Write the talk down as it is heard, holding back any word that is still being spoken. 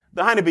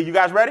The honeybee, you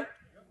guys ready?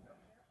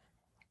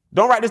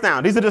 Don't write this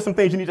down. These are just some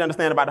things you need to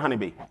understand about the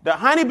honeybee. The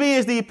honeybee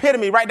is the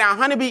epitome. Write down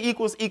honeybee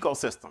equals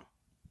ecosystem.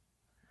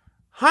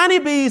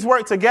 Honeybees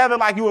work together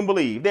like you wouldn't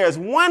believe. There's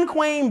one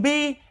queen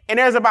bee, and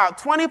there's about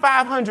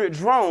 2,500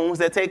 drones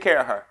that take care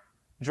of her.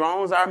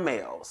 Drones are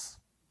males.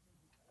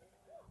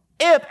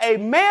 If a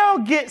male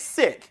gets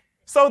sick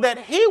so that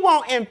he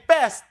won't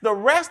infest the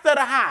rest of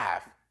the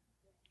hive,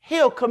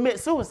 he'll commit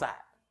suicide.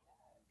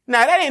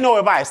 Now, that ain't no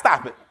advice.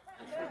 Stop it.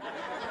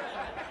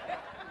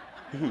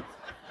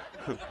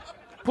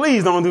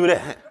 Please don't do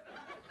that.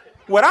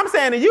 What I'm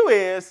saying to you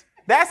is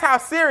that's how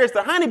serious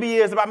the honeybee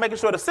is about making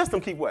sure the system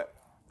keep what?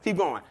 Keep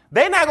going.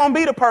 They're not going to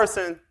be the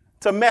person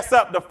to mess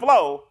up the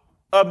flow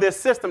of this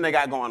system they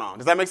got going on.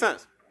 Does that make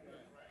sense?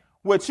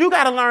 What you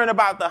got to learn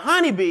about the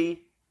honeybee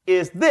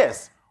is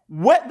this.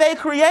 What they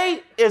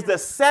create is the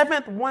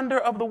seventh wonder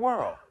of the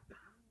world.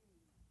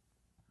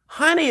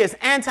 Honey is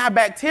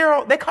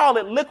antibacterial. They call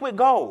it liquid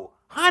gold.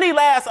 Honey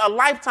lasts a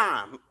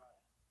lifetime.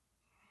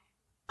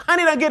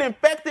 Honey don't get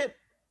infected.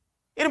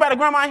 Anybody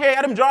grandma here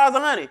had them jars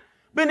of honey?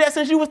 Been there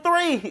since you was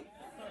 3.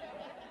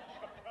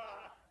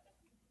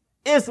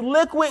 It's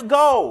liquid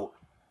gold.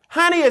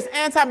 Honey is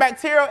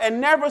antibacterial and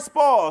never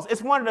spoils.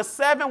 It's one of the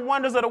 7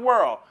 wonders of the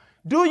world.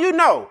 Do you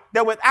know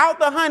that without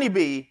the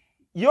honeybee,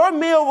 your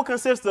meal will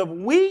consist of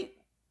wheat,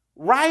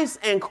 rice,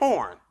 and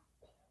corn?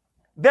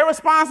 They're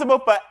responsible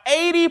for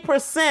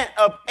 80%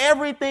 of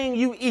everything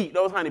you eat,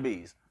 those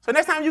honeybees. So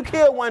next time you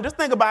kill one, just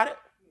think about it.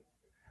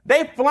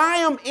 They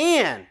fly them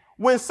in.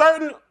 When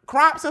certain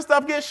crops and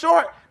stuff get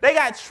short, they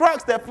got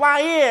trucks that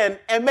fly in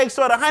and make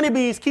sure the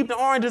honeybees keep the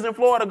oranges in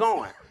Florida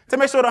going, to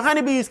make sure the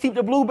honeybees keep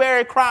the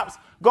blueberry crops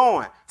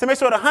going, to make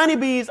sure the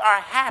honeybees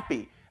are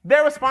happy.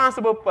 They're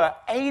responsible for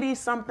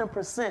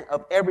 80-something%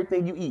 of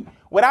everything you eat.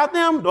 Without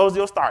them, those are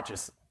your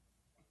starches.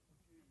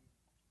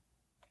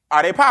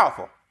 Are they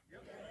powerful?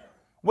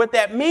 What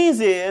that means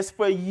is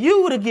for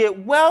you to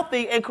get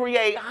wealthy and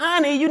create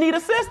honey, you need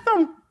a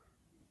system.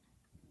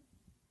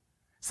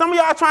 Some of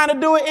y'all trying to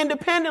do it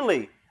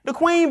independently. The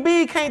queen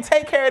bee can't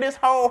take care of this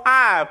whole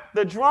hive.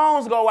 The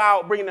drones go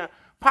out,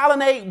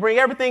 pollinate, bring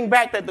everything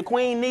back that the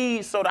queen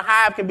needs so the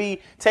hive can be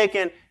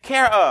taken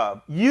care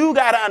of. You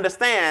got to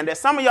understand that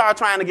some of y'all are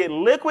trying to get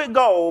liquid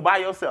gold by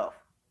yourself.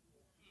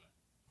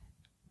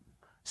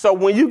 So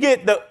when you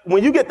get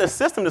the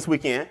system this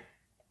weekend,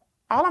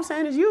 all I'm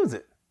saying is use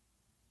it.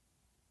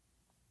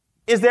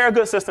 Is there a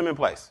good system in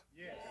place?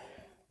 Yes.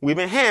 We've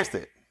enhanced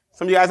it.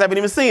 Some of you guys haven't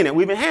even seen it.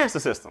 We've enhanced the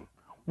system.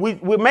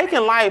 We're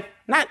making life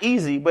not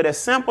easy, but as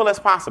simple as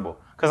possible,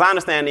 because I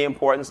understand the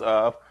importance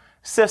of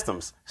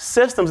systems.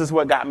 Systems is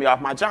what got me off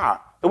my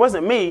job. It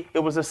wasn't me. It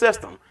was a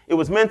system. It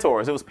was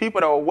mentors. It was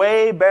people that were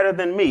way better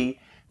than me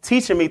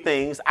teaching me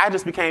things. I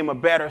just became a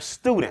better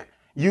student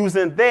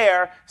using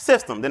their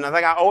system. Then as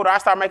I got older, I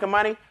started making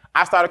money.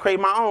 I started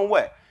creating my own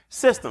what?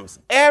 Systems.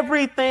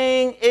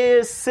 Everything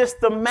is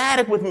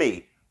systematic with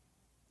me.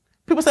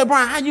 People say,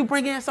 Brian, how you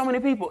bring in so many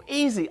people?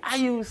 Easy. I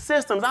use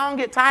systems. I don't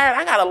get tired.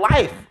 I got a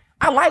life.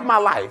 I like my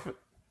life.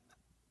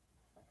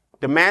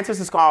 The mantis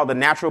is called the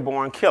natural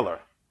born killer.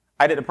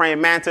 I did the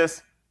Praying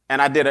Mantis,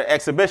 and I did an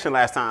exhibition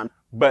last time,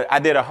 but I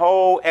did a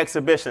whole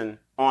exhibition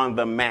on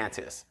the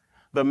mantis.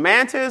 The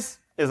mantis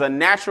is a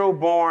natural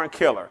born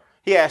killer.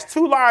 He has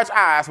 2 large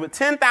eyes with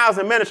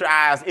 10,000 miniature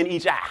eyes in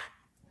each eye.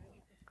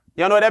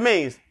 Y'all know what that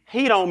means?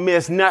 He don't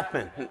miss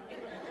nothing.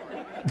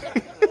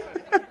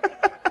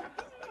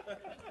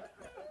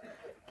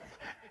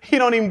 He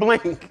don't even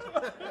blink.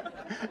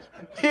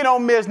 He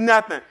don't miss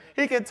nothing.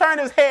 He can turn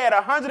his head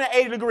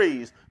 180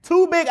 degrees.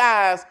 2 big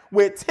eyes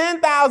with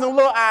 10,000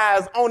 little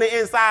eyes on the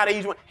inside of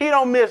each one. He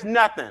don't miss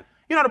nothing.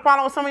 You know the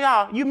problem with some of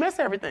y'all? You miss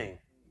everything.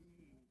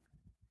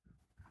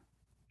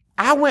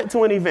 I went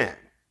to an event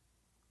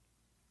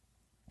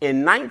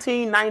in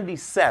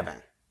 1997.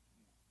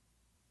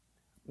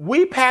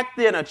 We packed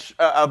in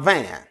a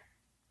van,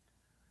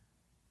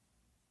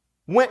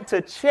 went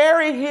to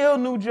Cherry Hill,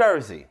 New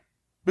Jersey,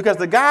 because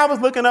the guy I was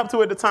looking up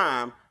to at the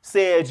time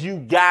said, you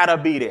gotta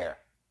be there.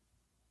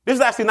 This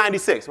is actually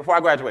 96, before I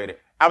graduated.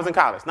 I was in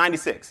college,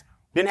 96.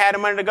 Didn't have the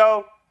money to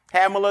go,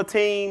 had my little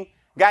team,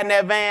 got in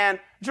that van,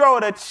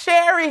 drove to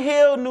Cherry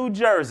Hill, New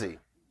Jersey,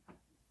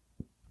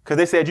 because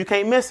they said you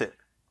can't miss it.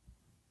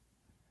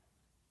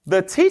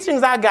 The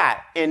teachings I got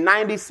in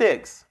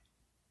 96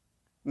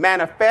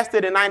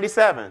 manifested in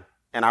 97,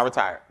 and I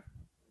retired.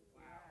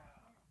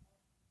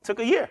 Took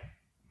a year.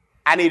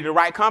 I needed the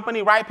right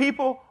company, right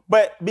people,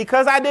 but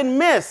because I didn't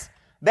miss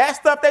that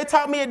stuff they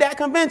taught me at that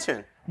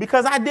convention,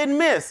 because I didn't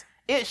miss,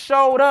 it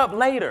showed up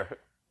later.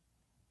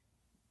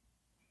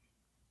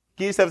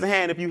 Give yourselves a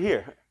hand if you're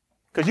here,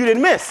 because you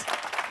didn't miss.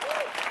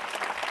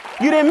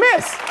 You didn't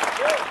miss.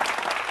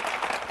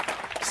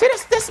 See,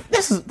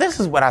 this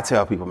is what I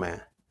tell people,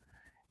 man.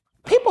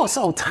 People are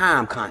so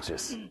time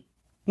conscious.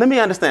 Let me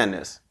understand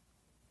this.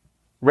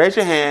 Raise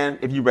your hand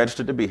if you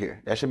registered to be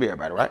here. That should be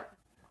everybody, right?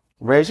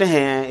 Raise your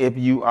hand if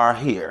you are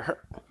here.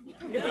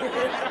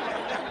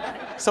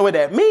 So what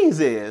that means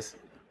is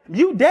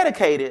you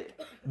dedicated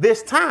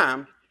this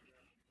time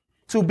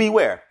to be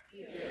where?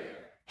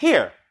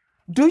 Here,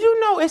 do you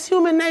know it's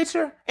human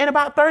nature in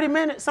about 30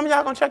 minutes? Some of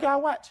y'all gonna check y'all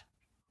watch.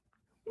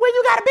 Where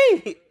you gotta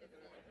be?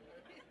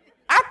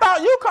 I thought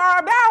you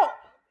carved out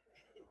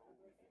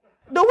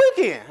the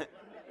weekend.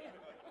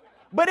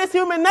 But it's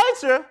human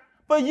nature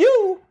for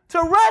you to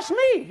rush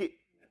me.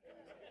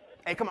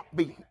 Hey, come on,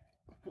 B.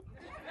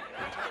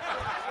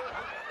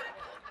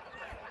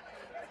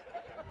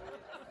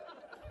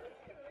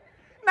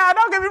 Now,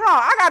 don't get me wrong.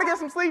 I got to get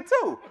some sleep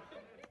too.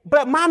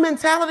 But my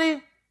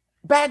mentality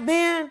back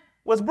then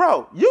was,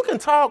 bro, you can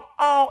talk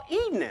all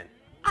evening.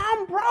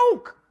 I'm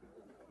broke.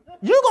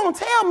 You going to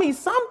tell me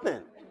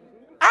something.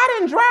 I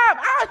didn't drive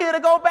out here to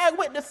go back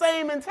with the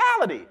same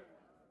mentality.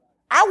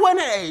 I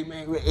wasn't, hey,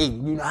 man, hey,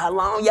 you know how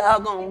long y'all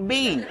going to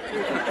be?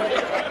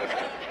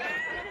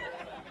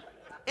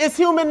 It's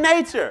human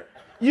nature.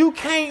 You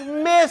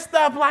can't miss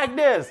stuff like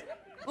this.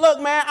 Look,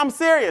 man, I'm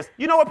serious.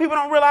 You know what people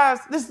don't realize?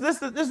 This is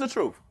the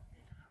truth.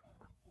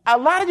 A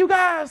lot of you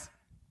guys,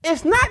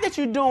 it's not that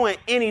you're doing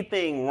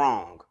anything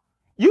wrong.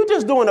 You're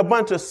just doing a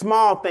bunch of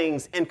small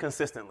things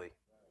inconsistently.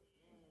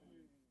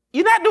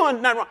 You're not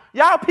doing nothing wrong.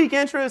 Y'all peak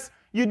interest.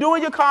 You're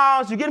doing your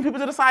calls. You're getting people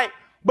to the site.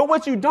 But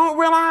what you don't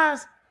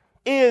realize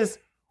is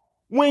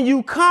when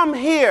you come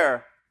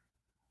here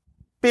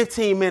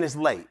 15 minutes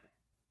late,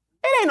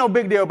 it ain't no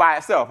big deal by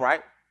itself,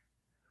 right?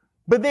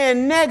 But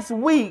then next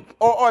week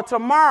or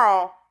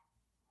tomorrow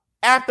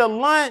after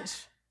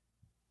lunch,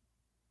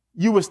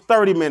 you was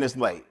 30 minutes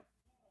late.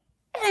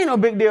 It ain't no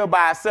big deal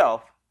by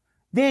itself.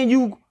 Then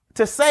you,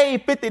 to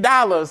save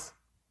 $50,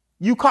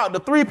 you caught the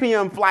 3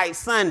 p.m. flight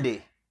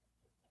Sunday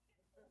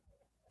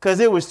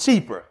because it was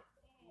cheaper.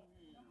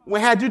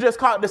 When had you just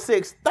caught the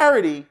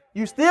 6:30,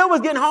 you still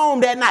was getting home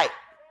that night.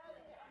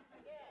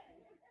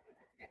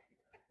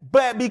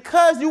 But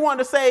because you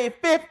wanted to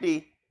save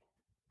 $50,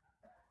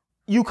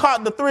 you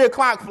caught the 3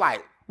 o'clock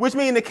flight, which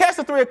means to catch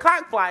the 3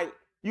 o'clock flight,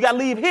 you got to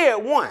leave here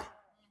at 1.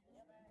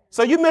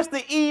 So you missed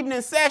the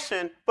evening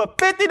session for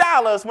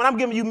 $50 when I'm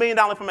giving you $1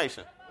 million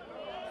information.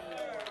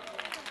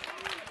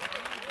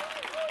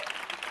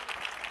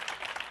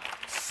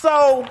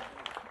 So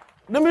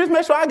let me just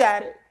make sure I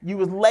got it. You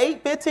was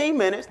late 15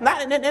 minutes,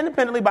 not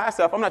independently by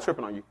itself. I'm not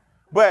tripping on you.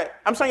 But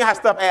I'm showing you how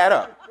stuff add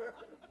up.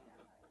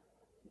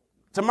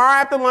 Tomorrow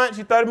after lunch,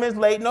 you're 30 minutes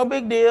late, no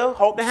big deal.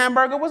 Hope the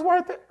hamburger was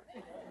worth it.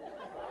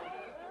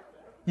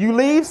 You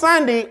leave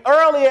Sunday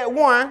early at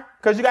 1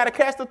 because you got to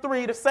catch the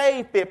 3 to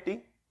save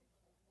 50.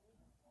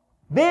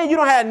 Then you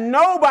don't have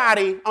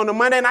nobody on the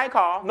Monday night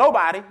call,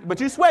 nobody, but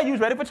you swear you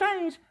was ready for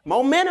change.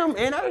 Momentum,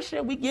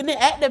 inertia, we getting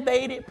it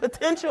activated,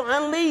 potential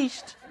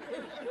unleashed.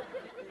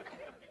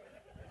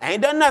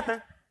 Ain't done nothing.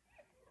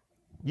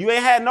 You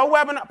ain't had no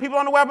webinar, people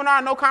on the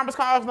webinar, no conference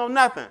calls, no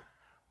nothing.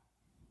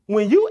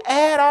 When you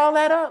add all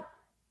that up,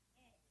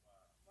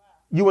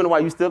 you wonder why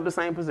you still in the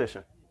same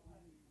position.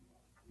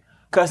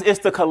 Because it's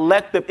the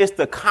collective, it's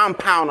the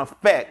compound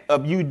effect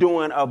of you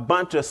doing a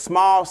bunch of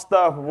small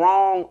stuff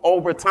wrong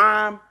over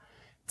time.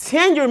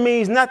 Tenure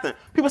means nothing.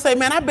 People say,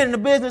 man, I've been in the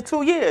business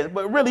 2 years,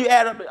 but really you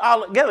add up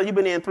all together, you've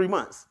been in 3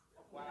 months.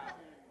 Wow.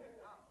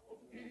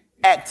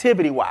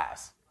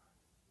 Activity-wise.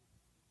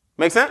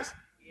 Make sense?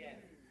 Yeah.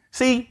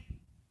 See,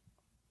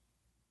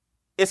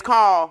 it's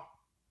called,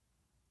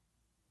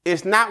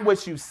 it's not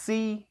what you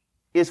see,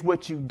 it's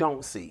what you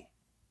don't see.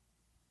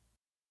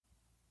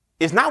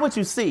 It's not what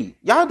you see.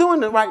 Y'all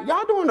doing the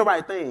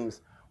right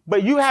things,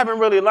 but you haven't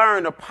really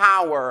learned the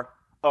power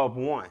of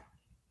one.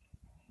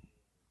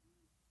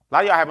 A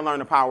lot of y'all haven't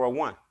learned the power of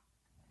one.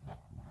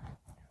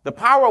 The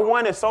power of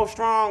one is so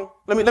strong.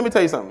 Let me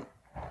tell you something.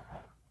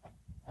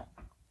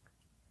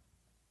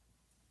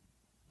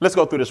 Let's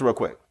go through this real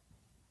quick.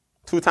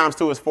 2 times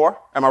 2 is 4.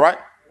 Am I right?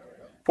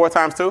 4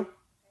 times 2?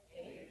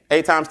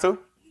 8 times 2?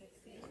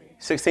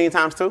 16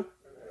 times 2?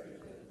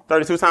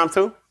 32 times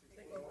 2?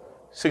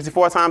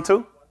 64 times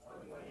 2?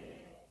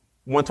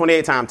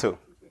 128 times 2?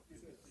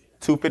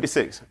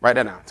 256. Write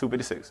that down.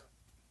 256.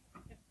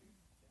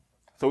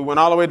 So we went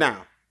all the way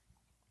down.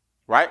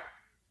 Right?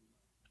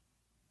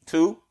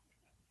 2,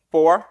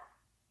 4,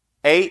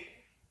 8,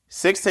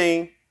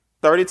 16,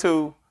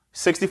 32,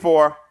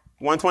 64,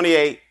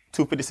 128,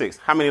 256.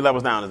 How many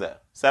levels down is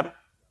that? 7?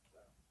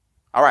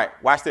 All right,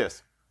 watch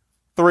this.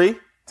 3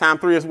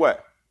 times 3 is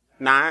what?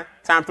 9.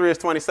 Times 3 is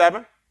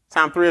 27.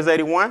 Times 3 is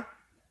 81.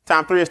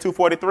 Times 3 is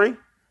 243.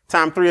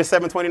 Times 3 is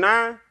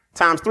 729.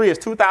 Times 3 is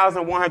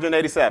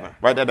 2,187.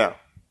 Write that down.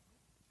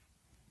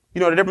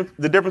 You know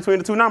the difference between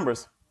the two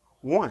numbers?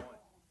 1.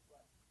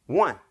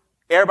 1.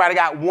 Everybody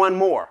got one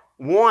more.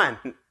 1.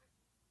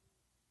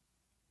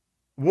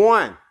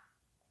 1.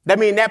 That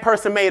means that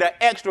person made an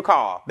extra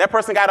call. That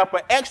person got up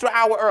an extra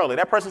hour early.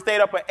 That person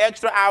stayed up an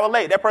extra hour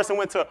late. That person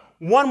went to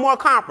one more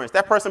conference.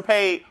 That person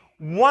paid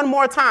one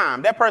more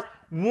time.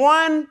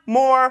 One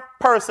more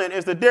person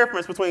is the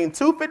difference between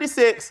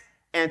 256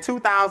 and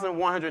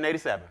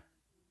 2,187.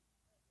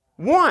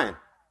 1.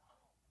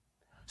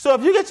 So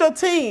if you get your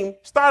team,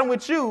 starting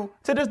with you,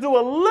 to just do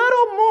a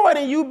little more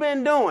than you've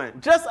been doing,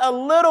 just a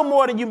little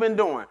more than you've been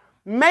doing,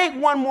 make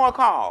one more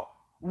call,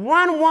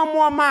 run one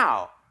more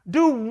mile,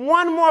 do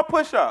one more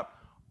push-up,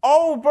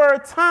 over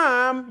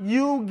time,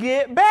 you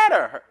get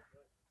better.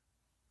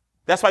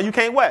 That's why you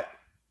can't what?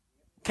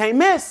 Can't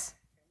miss.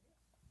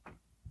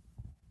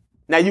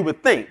 Now, you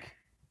would think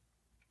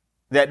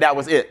that that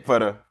was it for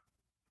the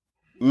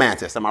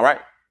mantis. Am I right?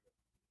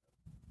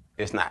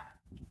 It's not.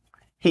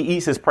 He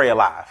eats his prey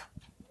alive.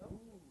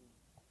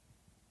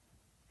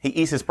 He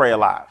eats his prey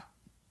alive.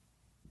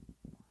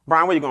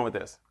 Brian, where are you going with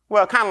this?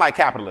 Well, kind of like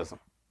capitalism.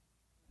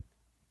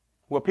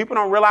 What people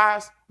don't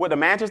realize, what the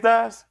mantis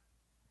does,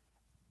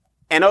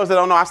 and those that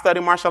don't know, I study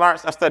martial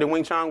arts. I study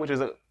Wing Chun, which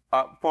is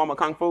a form of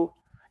Kung Fu.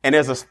 And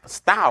there's a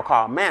style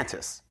called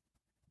mantis.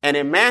 And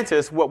in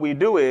mantis, what we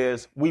do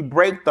is we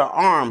break the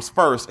arms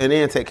first and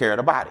then take care of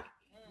the body.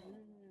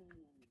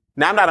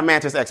 Now, I'm not a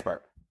mantis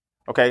expert,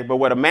 okay? But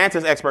what a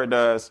mantis expert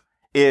does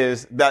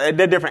is, they're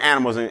different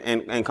animals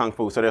in Kung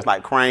Fu. So there's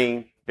like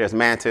crane, there's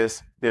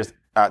mantis, there's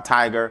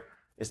tiger,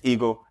 there's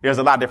eagle. There's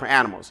a lot of different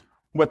animals.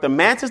 What the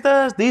mantis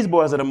does, these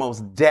boys are the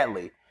most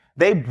deadly.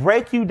 They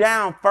break you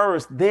down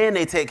first, then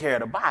they take care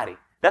of the body.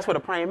 That's what a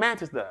praying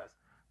mantis does.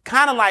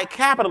 Kind of like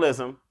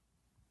capitalism,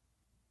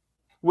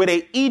 where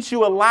they eat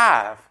you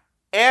alive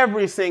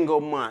every single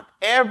month,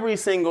 every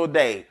single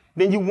day.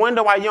 Then you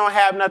wonder why you don't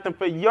have nothing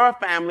for your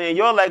family and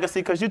your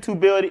legacy because you're too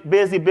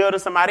busy building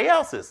somebody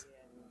else's.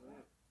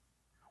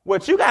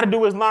 What you got to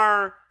do is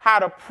learn how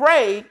to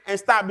pray and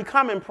stop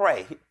becoming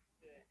prey.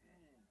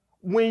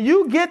 When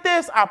you get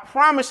this, I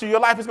promise you, your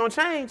life is going to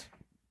change.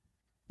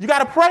 You got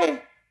to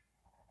pray.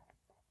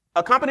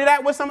 Accompany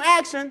that with some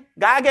action.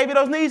 God gave you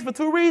those knees for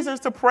 2 reasons,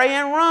 to pray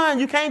and run.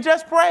 You can't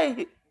just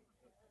pray.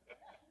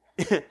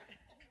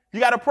 You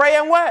got to pray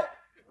and what?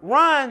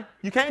 Run.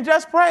 You can't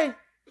just pray.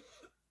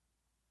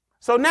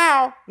 So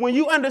now, when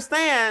you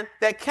understand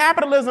that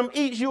capitalism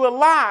eats you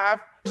alive,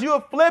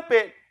 you'll flip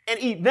it and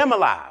eat them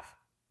alive.